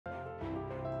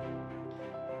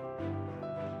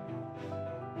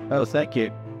Oh, thank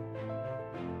you.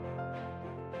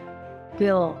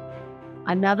 Bill,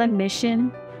 another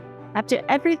mission. After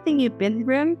everything you've been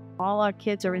through, all our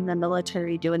kids are in the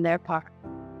military doing their part.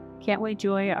 Can't we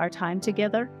enjoy our time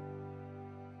together?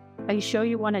 Are you sure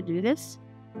you want to do this?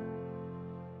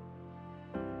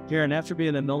 Karen, after being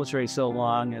in the military so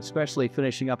long, especially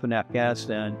finishing up in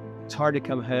Afghanistan, it's hard to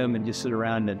come home and just sit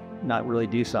around and not really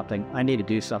do something. I need to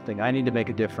do something. I need to make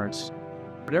a difference.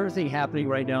 With everything happening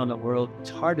right now in the world, it's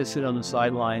hard to sit on the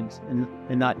sidelines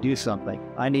and not do something.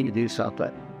 I need to do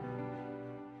something.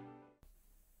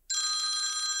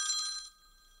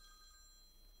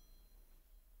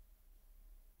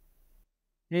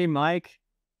 Hey, Mike.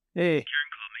 Hey, Karen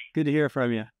called me. good to hear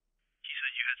from you. She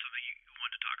said you had something you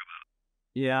wanted to talk about.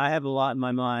 Yeah, I have a lot in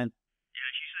my mind.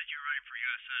 Yeah, she said you were running for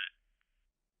U.S. Senate.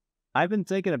 I've been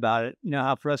thinking about it,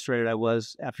 how frustrated I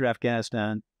was after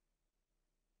Afghanistan.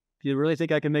 Do you really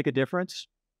think I can make a difference?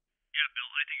 Yeah, Bill,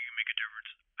 I think you can make a difference.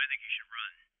 I think you should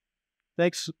run.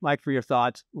 Thanks, Mike, for your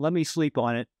thoughts. Let me sleep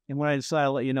on it, and when I decide,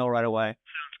 I'll let you know right away.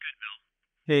 Sounds good,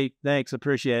 Bill. Hey, thanks.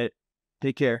 Appreciate it.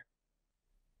 Take care.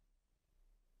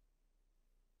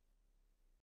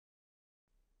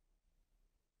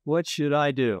 What should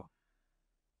I do?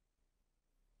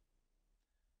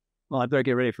 Well, I better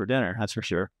get ready for dinner, that's for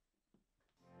sure.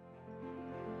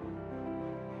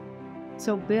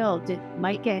 So, Bill, did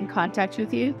Mike get in contact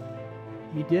with you?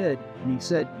 He did, and he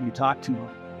said you talked to him.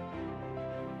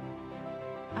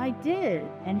 I did,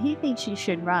 and he thinks you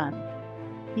should run.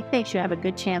 He thinks you have a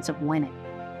good chance of winning.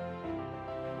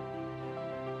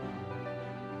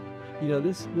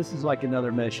 This is like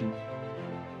another mission.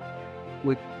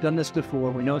 We've done this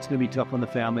before. We know it's going to be tough on the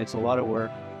family. It's a lot of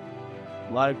work,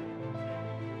 a lot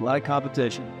of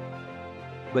competition.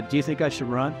 But do you think I should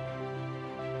run?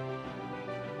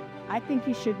 I think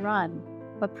you should run,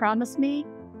 but promise me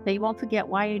that you won't forget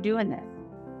why you're doing this.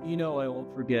 I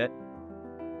won't forget.